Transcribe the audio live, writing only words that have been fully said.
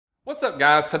What's up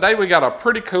guys? Today we got a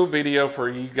pretty cool video for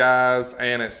you guys,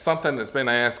 and it's something that's been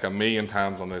asked a million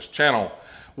times on this channel.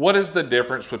 What is the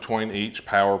difference between each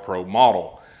PowerProbe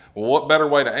model? Well, what better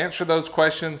way to answer those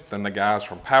questions than the guys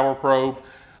from PowerProbe?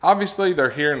 Obviously they're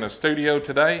here in the studio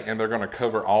today and they're going to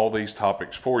cover all these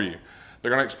topics for you.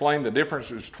 They're going to explain the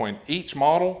differences between each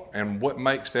model and what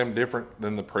makes them different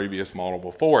than the previous model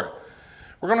before it.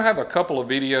 We're going to have a couple of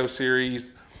video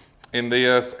series in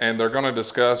this, and they're going to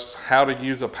discuss how to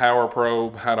use a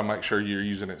PowerProbe, how to make sure you're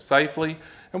using it safely,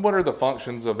 and what are the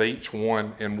functions of each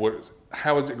one, and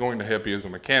how is it going to help you as a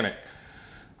mechanic.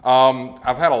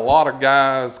 I've had a lot of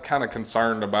guys kind of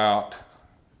concerned about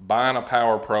buying a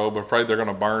PowerProbe, afraid they're going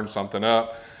to burn something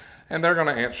up, and they're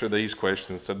going to answer these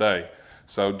questions today.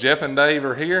 So Jeff and Dave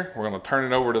are here. We're going to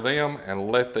turn it over to them and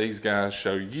let these guys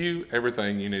show you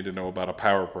everything you need to know about a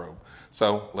PowerProbe.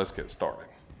 So let's get started.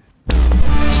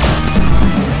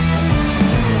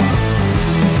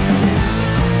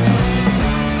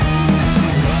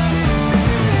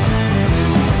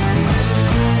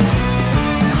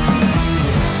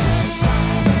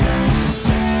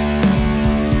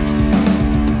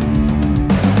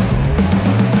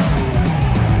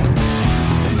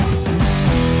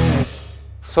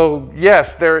 So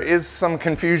yes, there is some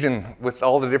confusion with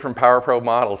all the different PowerProbe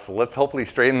models, so let's hopefully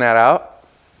straighten that out.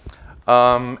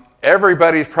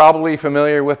 Everybody's probably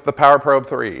familiar with the PowerProbe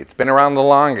 3. It's been around the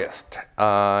longest.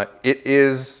 It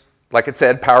is, like it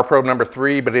said, PowerProbe number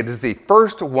 3, but it is the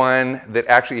first one that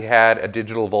actually had a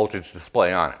digital voltage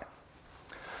display on it.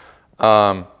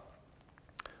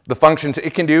 The functions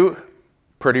it can do,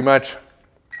 pretty much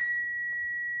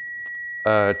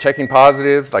checking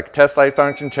positives, like test light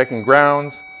function, checking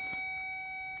grounds.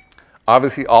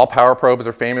 Obviously, all PowerProbes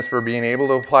are famous for being able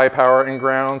to apply power and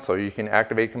ground, so you can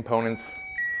activate components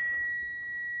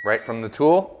right from the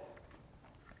tool.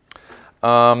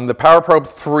 The PowerProbe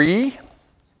 3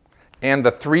 and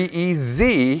the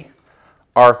 3EZ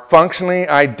are functionally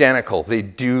identical. They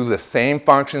do the same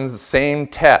functions, the same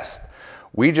test.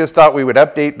 We just thought we would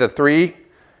update the 3,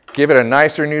 give it a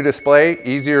nicer new display,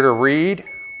 easier to read,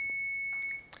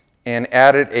 and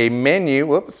added a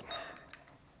menu,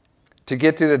 to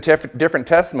get to the different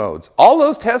test modes. All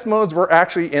those test modes were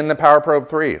actually in the PowerProbe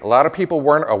 3. A lot of people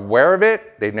weren't aware of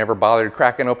it. They never bothered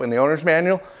cracking open the owner's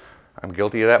manual. I'm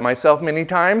guilty of that myself many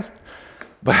times.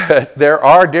 But there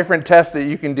are different tests that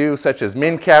you can do, such as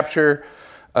min capture,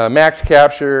 max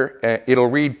capture. It'll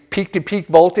read peak-to-peak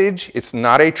voltage. It's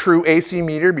not a true AC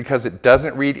meter because it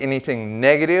doesn't read anything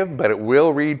negative, but it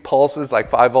will read pulses like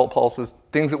 5-volt pulses,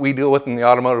 things that we deal with in the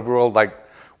automotive world like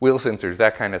wheel sensors,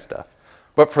 that kind of stuff.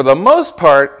 But for the most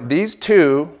part, these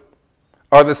two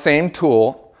are the same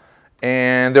tool,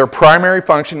 and their primary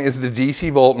function is the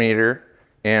DC voltmeter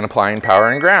and applying power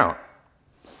and ground.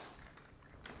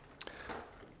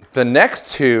 The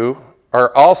next two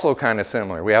are also kind of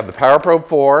similar. We have the PowerProbe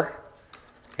 4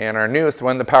 and our newest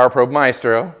one, the PowerProbe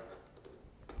Maestro.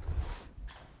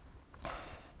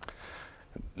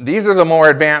 These are the more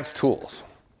advanced tools.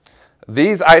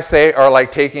 These, I say, are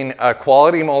like taking a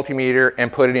quality multimeter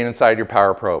and putting it inside your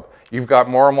PowerProbe. You've got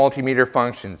more multimeter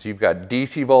functions. You've got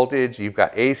DC voltage, you've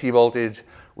got AC voltage,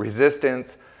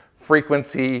 resistance,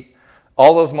 frequency,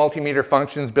 all those multimeter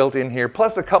functions built in here,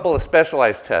 plus a couple of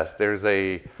specialized tests. There's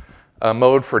a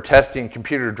mode for testing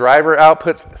computer driver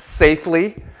outputs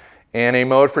safely, and a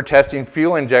mode for testing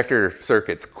fuel injector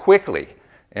circuits quickly.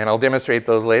 And I'll demonstrate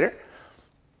those later.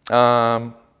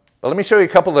 But let me show you a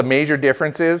couple of the major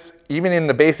differences. Even in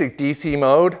the basic DC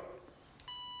mode,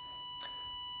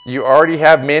 you already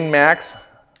have min-max.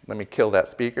 Let me kill that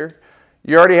speaker.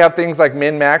 You already have things like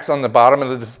min-max on the bottom of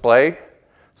the display,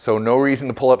 so no reason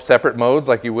to pull up separate modes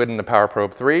like you would in the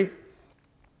PowerProbe 3.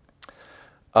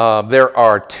 There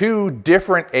are 2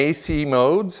 different AC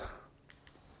modes.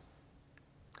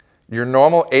 Your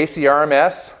normal AC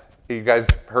RMS, you guys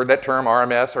heard that term,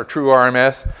 RMS or true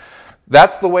RMS.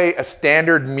 That's the way a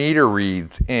standard meter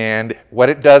reads, and what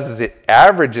it does is it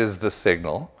averages the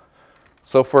signal.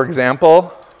 So for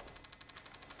example,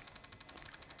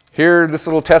 here, this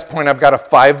little test point, I've got a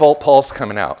 5-volt pulse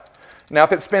coming out. Now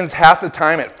if it spends half the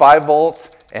time at 5 volts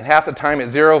and half the time at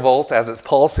 0 volts as it's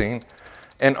pulsing,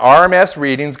 an RMS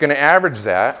reading is going to average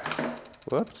that.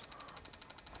 Whoops.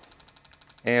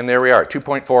 And there we are,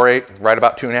 2.48, right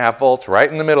about 2.5 volts, right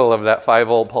in the middle of that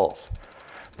 5-volt pulse.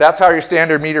 That's how your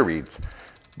standard meter reads.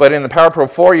 But in the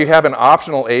PowerProbe 4, you have an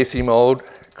optional AC mode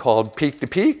called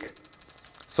peak-to-peak.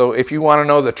 So if you want to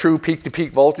know the true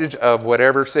peak-to-peak voltage of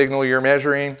whatever signal you're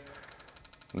measuring,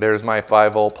 there's my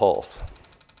 5-volt pulse.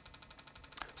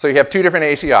 So you have 2 different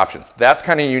AC options. That's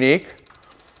kind of unique.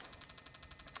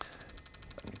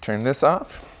 Let me turn this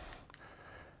off.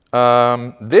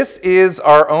 This is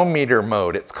our ohm meter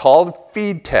mode. It's called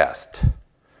feed test.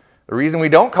 The reason we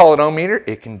don't call it ohm meter,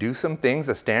 it can do some things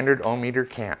a standard ohm meter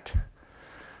can't.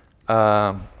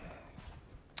 Now,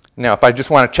 if I just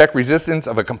want to check resistance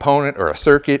of a component or a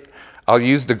circuit, I'll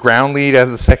use the ground lead as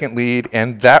the second lead,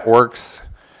 and that works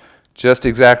just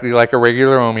exactly like a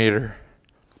regular ohm meter.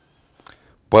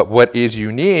 But what is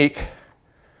unique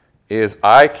is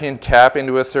I can tap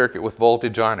into a circuit with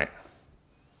voltage on it.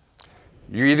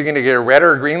 You're either going to get a red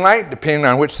or a green light, depending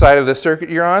on which side of the circuit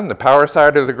you're on, the power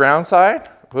side or the ground side.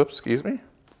 Whoops, excuse me.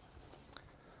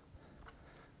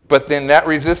 But then that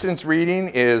resistance reading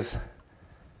is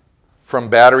from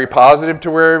battery positive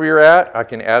to wherever you're at. I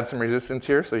can add some resistance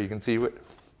here so you can see what.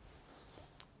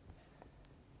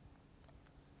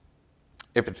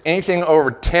 If it's anything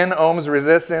over 10 ohms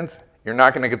resistance, you're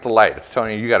not going to get the light. It's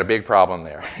telling you got a big problem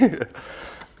there.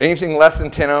 Anything less than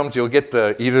 10 ohms, you'll get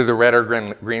either the red or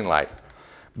green light.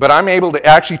 But I'm able to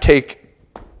actually take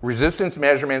resistance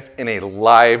measurements in a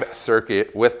live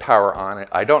circuit with power on it.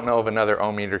 I don't know of another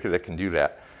ohm meter that can do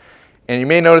that. And you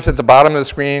may notice at the bottom of the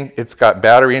screen, it's got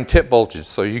battery and tip voltage,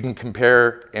 so you can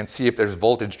compare and see if there's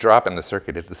voltage drop in the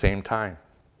circuit at the same time.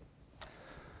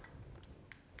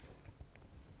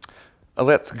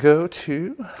 Let's go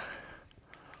to,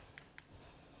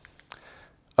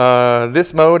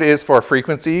 this mode is for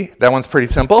frequency. That one's pretty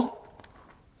simple.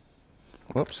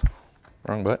 Whoops,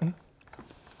 wrong button.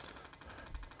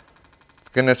 It's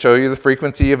going to show you the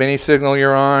frequency of any signal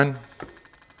you're on,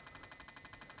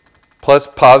 plus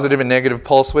positive and negative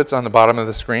pulse widths on the bottom of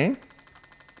the screen.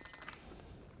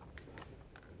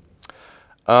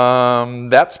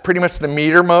 That's pretty much the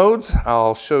meter modes.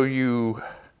 I'll show you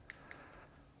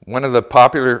one of the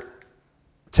popular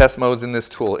test modes in this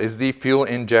tool is the fuel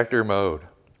injector mode.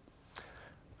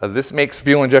 This makes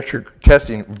fuel injector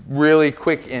testing really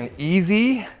quick and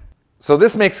easy. So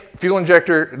this makes fuel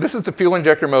injector, this is the fuel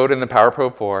injector mode in the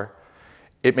PowerProbe 4.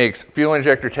 It makes fuel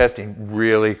injector testing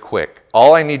really quick.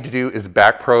 All I need to do is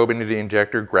back probe into the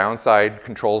injector, ground side,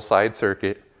 control side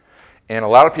circuit. And a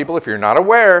lot of people, if you're not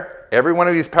aware, every one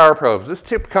of these PowerProbes, this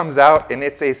tip comes out and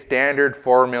it's a standard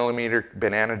 4mm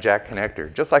banana jack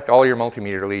connector, just like all your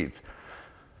multimeter leads.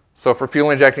 So for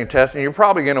fuel injecting testing, you're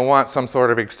probably going to want some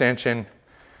sort of extension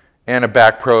and a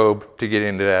back probe to get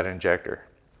into that injector.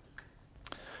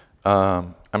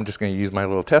 I'm just going to use my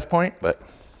little test point, but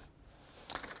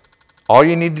all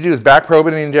you need to do is back probe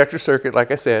in the injector circuit,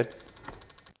 like I said.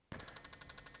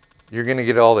 You're going to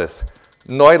get all this.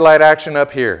 Noid light action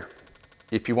up here.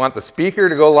 If you want the speaker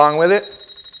to go along with it,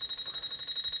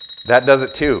 that does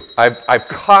it too. I've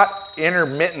caught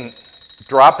intermittent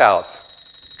dropouts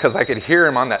because I could hear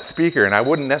them on that speaker and I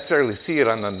wouldn't necessarily see it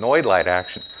on the Noid light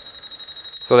action.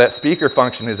 So that speaker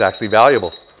function is actually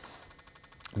valuable.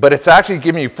 But it's actually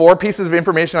giving you 4 pieces of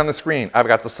information on the screen. I've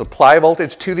got the supply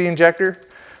voltage to the injector,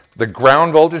 the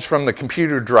ground voltage from the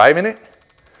computer driving it.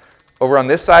 Over on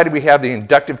this side, we have the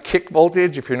inductive kick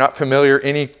voltage. If you're not familiar,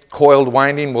 any coiled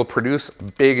winding will produce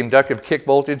big inductive kick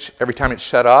voltage every time it's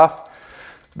shut off.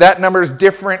 That number is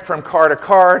different from car to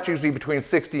car. It's usually between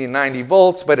 60 and 90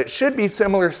 volts, but it should be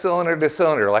similar cylinder to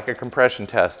cylinder, like a compression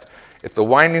test. If the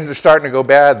windings are starting to go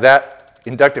bad, that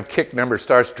inductive kick number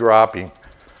starts dropping.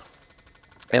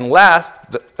 And last,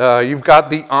 you've got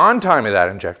the on time of that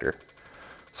injector.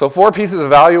 So 4 pieces of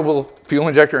valuable fuel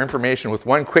injector information with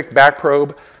one quick back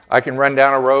probe. I can run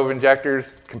down a row of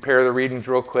injectors, compare the readings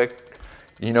real quick.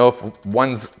 You know, if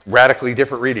one's radically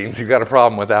different readings, you've got a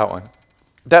problem with that one.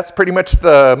 That's pretty much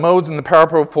the modes in the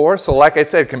PowerProbe 4. So like I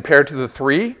said, compared to the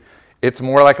 3, it's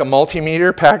more like a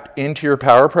multimeter packed into your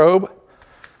PowerProbe.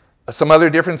 Some other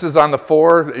differences on the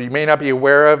 4 that you may not be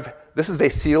aware of. This is a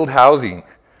sealed housing.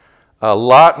 A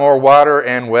lot more water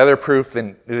and weatherproof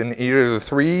than either of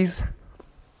the 3s.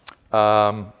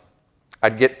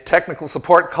 I'd get technical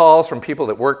support calls from people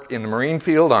that work in the marine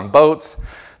field on boats.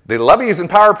 They love using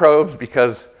PowerProbes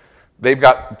because they've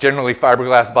got generally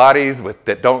fiberglass bodies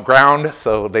that don't ground,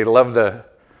 so they love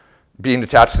being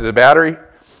attached to the battery.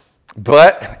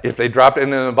 But if they dropped it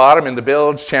into the bottom in the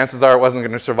bilge, chances are it wasn't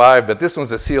going to survive. But this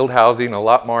one's a sealed housing, a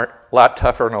lot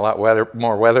tougher and a lot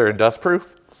more weather and dust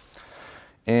proof.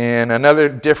 And another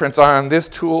difference on this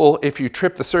tool, if you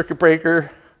trip the circuit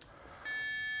breaker,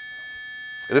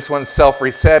 this one's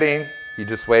self-resetting. You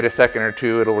just wait a second or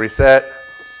two, it'll reset.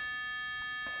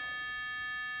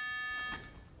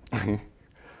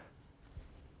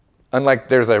 Unlike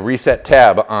there's a reset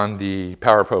tab on the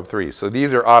PowerProbe 3. So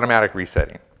these are automatic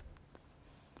resetting.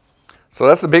 So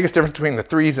that's the biggest difference between the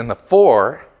 3s and the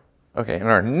 4. Okay, and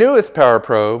our newest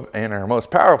PowerProbe and our most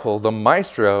powerful, the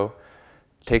Maestro,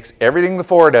 takes everything the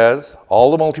 4 does,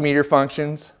 all the multimeter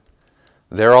functions,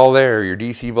 they're all there. Your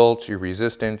DC volts, your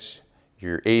resistance,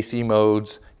 your AC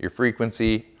modes, your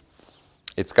frequency.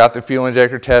 It's got the fuel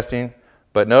injector testing,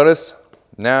 but notice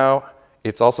now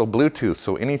it's also Bluetooth.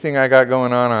 So anything I got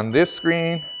going on this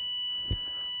screen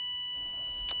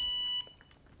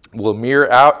will mirror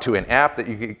out to an app that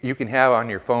you can have on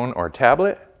your phone or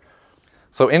tablet.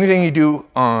 So anything you do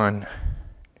on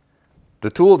the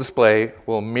tool display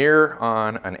will mirror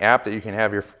on an app that you can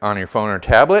have on your phone or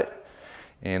tablet.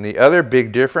 And the other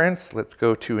big difference, let's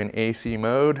go to an AC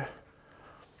mode.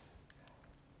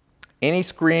 Any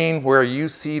screen where you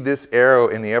see this arrow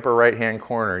in the upper right-hand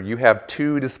corner, you have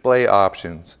two display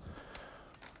options.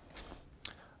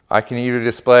 I can either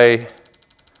display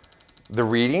the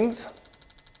readings,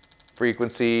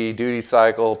 frequency, duty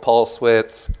cycle, pulse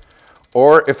widths,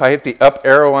 or if I hit the up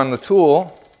arrow on the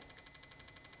tool,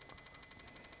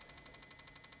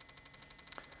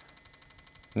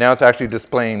 now it's actually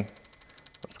displaying,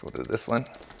 let's go to this one.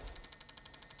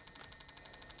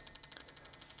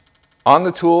 On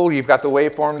the tool, you've got the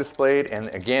waveform displayed, and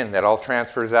again, that all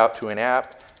transfers out to an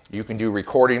app. You can do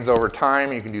recordings over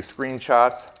time, you can do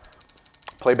screenshots,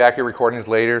 play back your recordings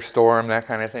later, store them, that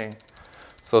kind of thing.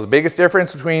 So the biggest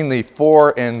difference between the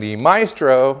 4 and the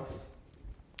Maestro,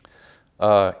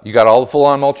 you got all the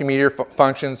full-on multimedia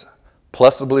functions,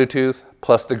 plus the Bluetooth,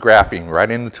 plus the graphing right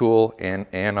in the tool and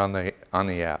on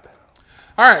the app.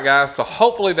 All right, guys, so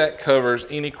hopefully that covers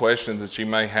any questions that you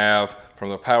may have from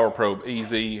the PowerProbe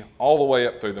EZ all the way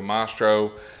up through the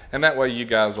Maestro, and that way you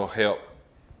guys will help,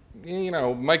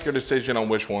 make your decision on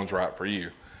which one's right for you.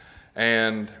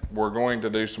 And we're going to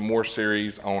do some more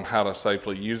series on how to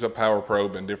safely use a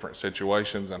PowerProbe in different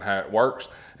situations and how it works,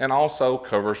 and also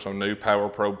cover some new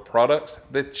PowerProbe products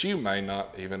that you may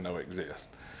not even know exist.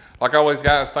 Like always,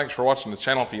 guys, thanks for watching the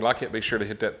channel. If you like it, be sure to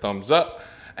hit that thumbs up.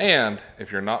 And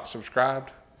if you're not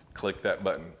subscribed, click that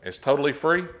button. It's totally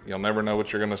free. You'll never know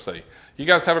what you're going to see. You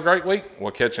guys have a great week.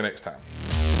 We'll catch you next time.